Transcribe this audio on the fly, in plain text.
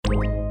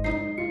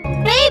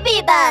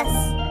Baby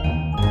Bus!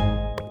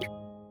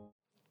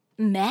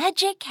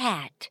 Magic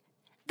Hat.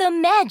 The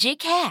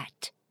Magic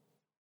Hat.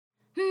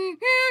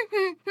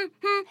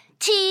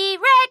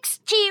 T-Rex,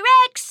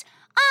 T-Rex,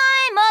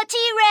 I'm a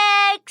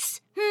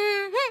T-Rex!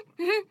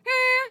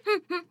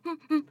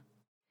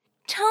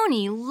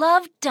 Tony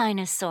loved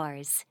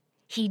dinosaurs.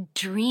 He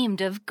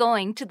dreamed of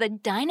going to the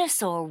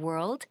dinosaur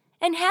world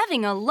and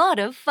having a lot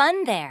of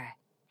fun there.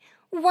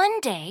 One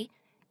day,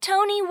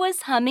 Tony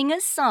was humming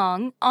a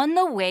song on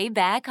the way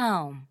back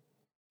home.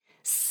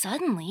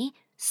 Suddenly,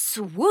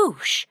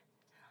 swoosh!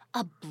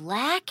 A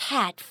black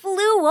hat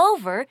flew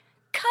over,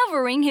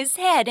 covering his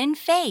head and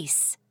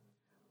face.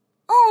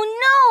 Oh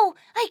no!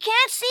 I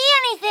can't see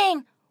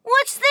anything!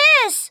 What's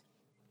this?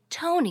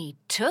 Tony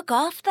took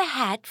off the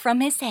hat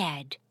from his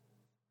head.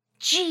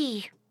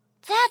 Gee,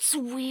 that's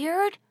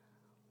weird.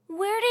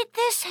 Where did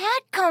this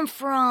hat come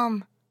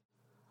from?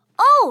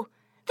 Oh,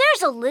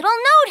 there's a little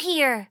note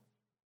here.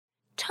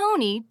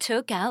 Tony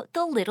took out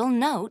the little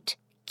note,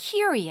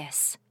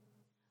 curious.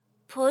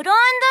 Put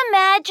on the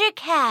magic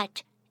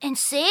hat and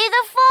say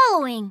the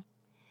following.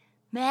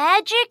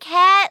 Magic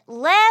hat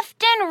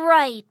left and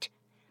right.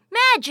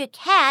 Magic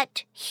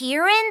hat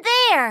here and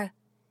there.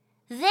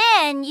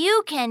 Then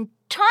you can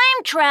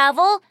time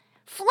travel,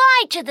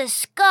 fly to the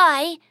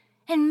sky,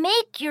 and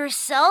make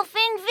yourself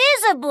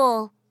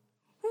invisible.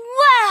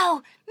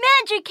 Wow!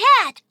 Magic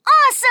hat!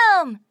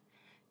 Awesome!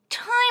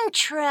 Time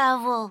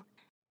travel.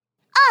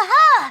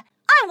 Aha!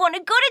 I want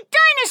to go to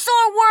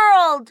Dinosaur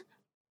World!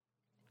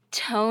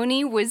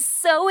 Tony was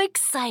so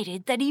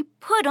excited that he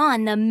put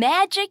on the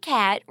magic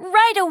hat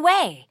right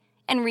away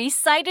and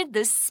recited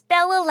the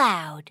spell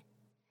aloud.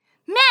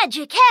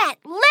 Magic hat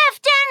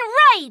left and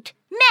right!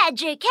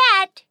 Magic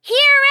hat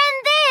here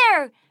and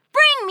there!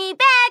 Bring me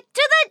back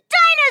to the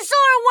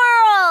dinosaur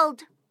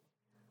world!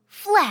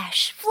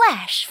 Flash,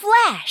 flash,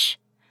 flash!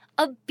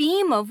 A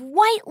beam of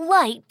white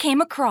light came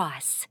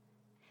across.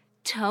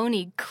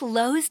 Tony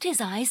closed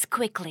his eyes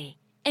quickly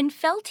and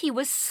felt he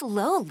was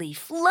slowly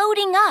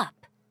floating up.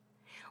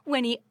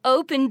 When he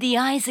opened the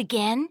eyes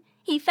again,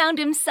 he found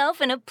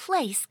himself in a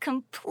place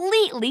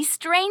completely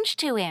strange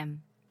to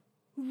him.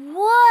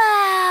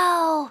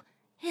 Wow!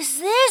 Is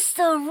this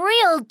the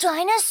real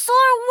dinosaur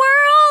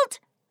world?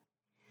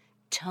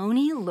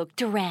 Tony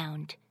looked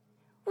around.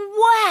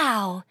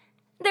 Wow!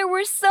 There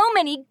were so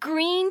many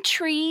green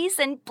trees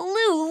and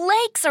blue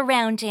lakes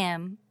around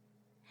him.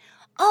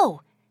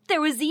 Oh,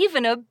 there was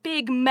even a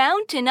big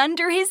mountain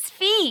under his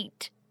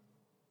feet.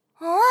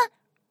 Huh?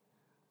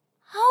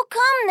 How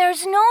come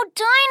there's no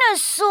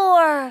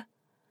dinosaur?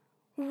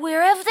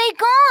 Where have they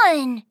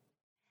gone?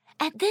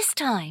 At this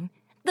time,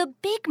 the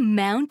big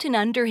mountain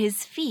under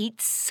his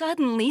feet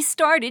suddenly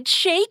started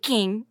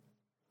shaking.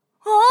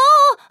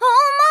 Oh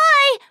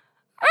my!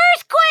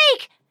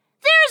 Earthquake!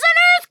 There's an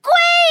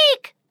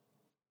earthquake!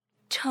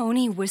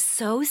 Tony was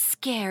so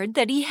scared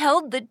that he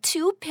held the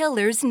two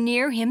pillars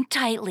near him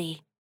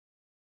tightly.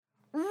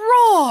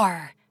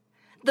 Roar!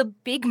 The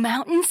big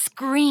mountain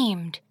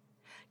screamed.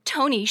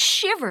 Tony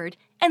shivered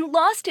and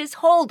lost his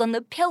hold on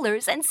the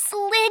pillars and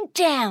slid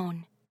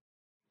down.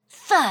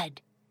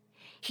 Thud!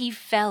 He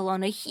fell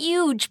on a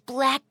huge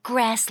black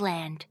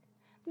grassland.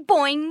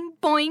 Boing,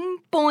 boing,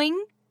 boing.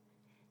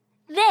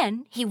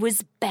 Then he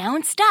was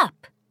bounced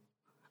up.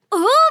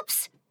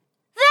 Oops!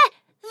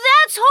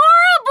 That's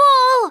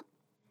horrible!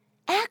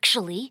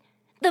 Actually,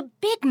 the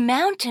big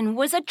mountain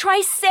was a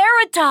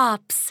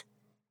triceratops.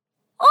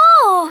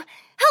 Oh,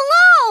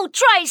 hello,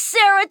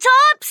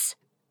 Triceratops!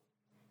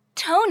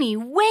 Tony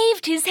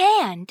waved his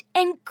hand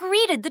and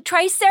greeted the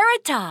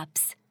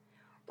Triceratops.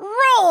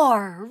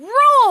 Roar!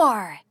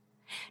 Roar!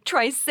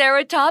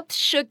 Triceratops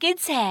shook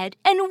its head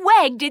and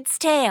wagged its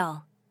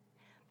tail.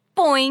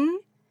 Boing!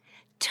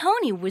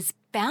 Tony was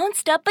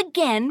bounced up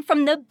again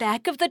from the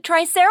back of the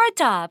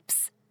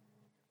Triceratops.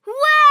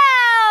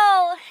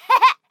 Wow!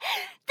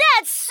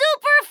 That's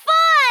super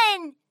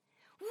fun!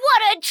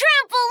 What a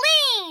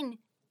trampoline!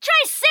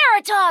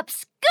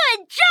 Triceratops,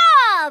 good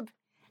job!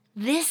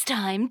 This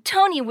time,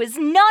 Tony was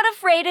not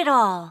afraid at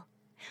all.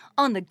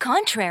 On the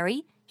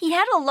contrary, he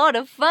had a lot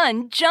of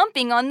fun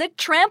jumping on the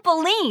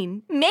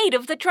trampoline made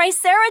of the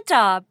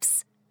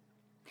Triceratops.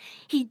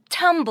 He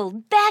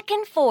tumbled back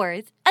and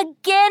forth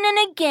again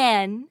and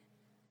again.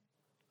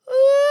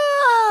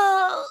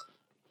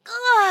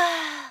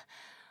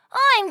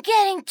 I'm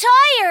getting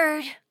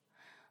tired.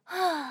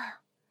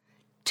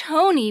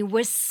 Tony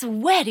was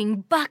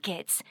sweating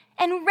buckets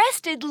and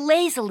rested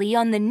lazily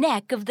on the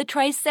neck of the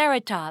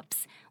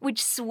Triceratops,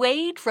 which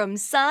swayed from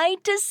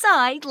side to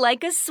side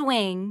like a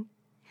swing.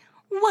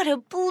 What a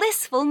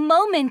blissful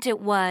moment it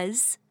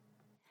was!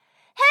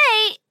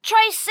 Hey,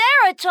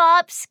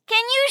 Triceratops,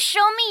 can you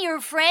show me your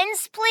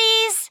friends,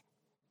 please?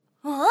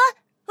 Huh?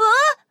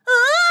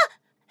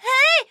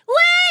 Hey,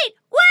 wait!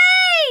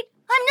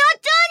 I'm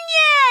not done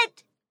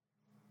yet!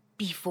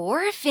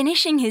 Before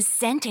finishing his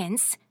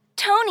sentence,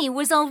 Tony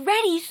was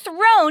already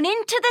thrown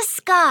into the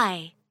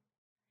sky.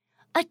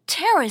 A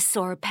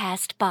pterosaur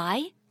passed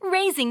by,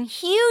 raising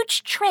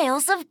huge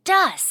trails of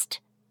dust.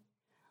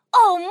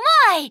 Oh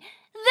my!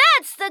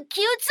 That's the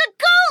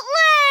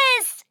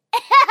Quetzalcoatlus!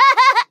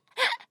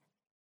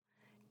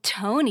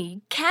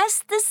 Tony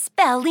cast the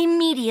spell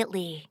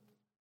immediately.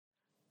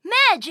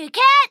 Magic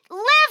Hat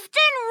left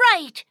and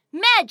right.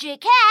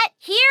 Magic Hat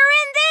here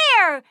and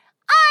there.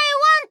 I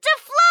want to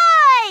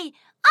fly.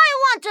 I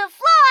want to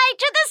fly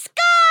to the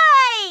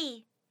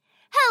sky.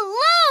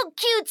 Hello,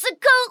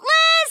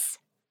 Quetzalcoatlus.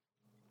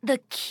 The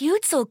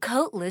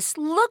Quetzalcoatlus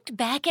looked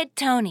back at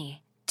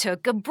Tony,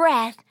 took a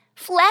breath,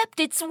 flapped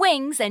its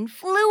wings, and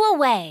flew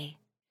away.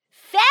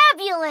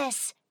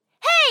 Fabulous!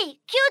 Hey,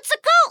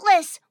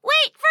 Quetzalcoatlus,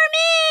 wait for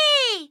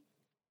me!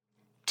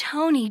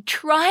 Tony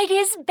tried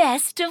his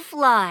best to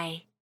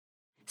fly.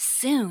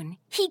 Soon,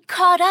 he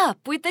caught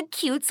up with the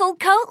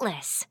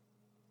Quetzalcoatlus.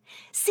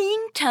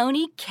 Seeing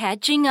Tony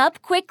catching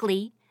up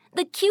quickly,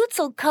 the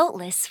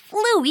Quetzalcoatlus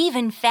flew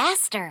even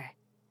faster.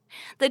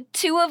 The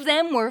two of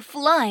them were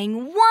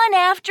flying one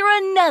after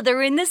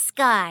another in the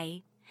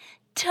sky.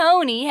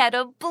 Tony had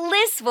a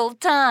blissful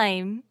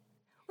time.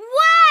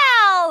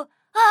 Wow!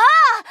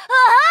 Aha!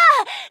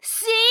 Aha!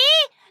 See?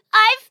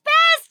 I've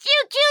passed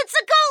you,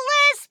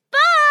 Quetzalcoatlus!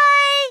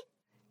 Bye!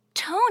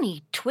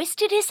 Tony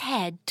twisted his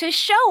head to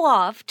show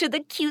off to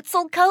the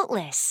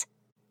Quetzalcoatlus.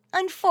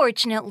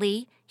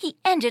 Unfortunately, he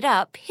ended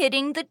up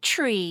hitting the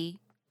tree.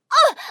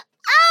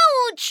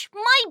 Ouch!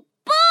 My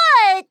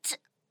butt!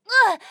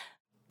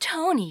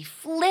 Tony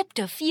flipped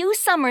a few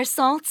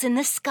somersaults in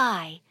the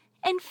sky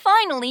and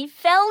finally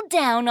fell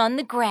down on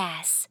the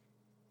grass.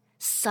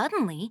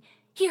 Suddenly,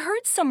 he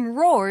heard some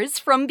roars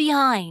from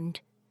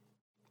behind.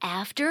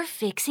 After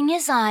fixing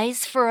his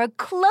eyes for a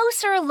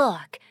closer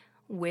look,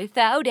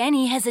 without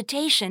any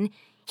hesitation,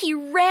 he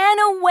ran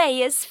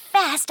away as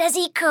fast as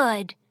he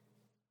could.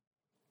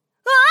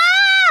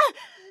 Ah!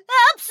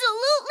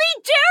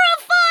 Absolutely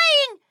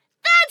terrifying!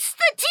 That's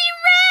the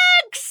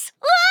T-Rex!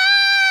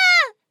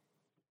 Ah!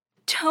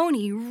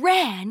 Tony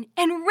ran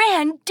and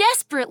ran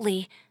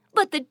desperately,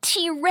 but the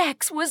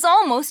T-Rex was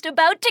almost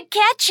about to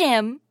catch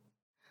him.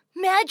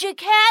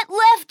 Magic Hat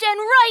left and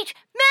right!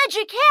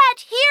 Magic Hat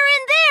here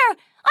and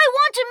there! I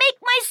want to make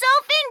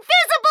myself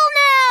invisible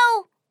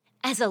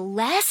now! As a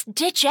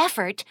last-ditch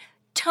effort,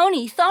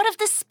 Tony thought of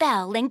the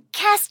spell and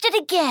cast it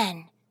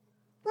again.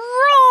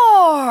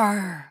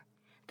 Roar!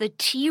 The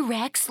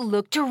T-Rex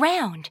looked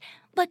around,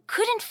 but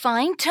couldn't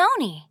find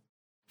Tony.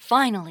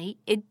 Finally,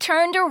 it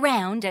turned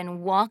around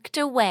and walked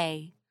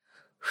away.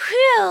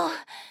 Phew!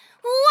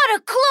 What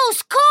a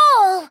close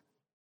call!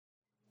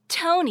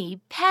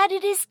 Tony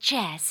patted his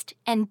chest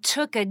and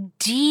took a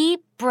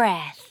deep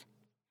breath.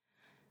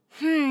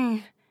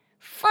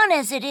 Fun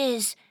as it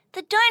is,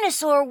 the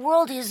dinosaur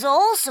world is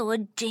also a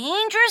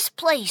dangerous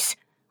place.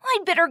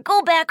 I'd better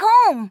go back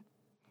home.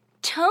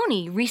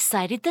 Tony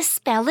recited the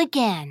spell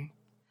again.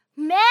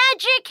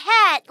 Magic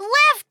Hat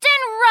left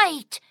and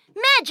right.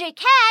 Magic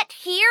Hat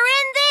here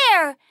and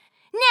there.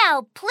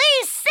 Now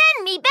please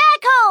send me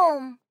back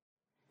home.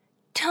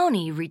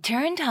 Tony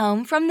returned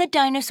home from the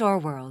dinosaur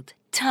world,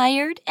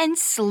 tired and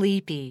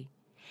sleepy.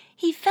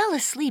 He fell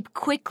asleep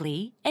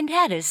quickly and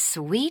had a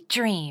sweet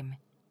dream.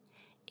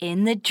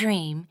 In the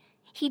dream,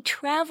 he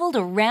traveled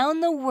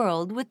around the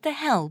world with the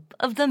help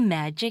of the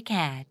Magic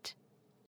Hat.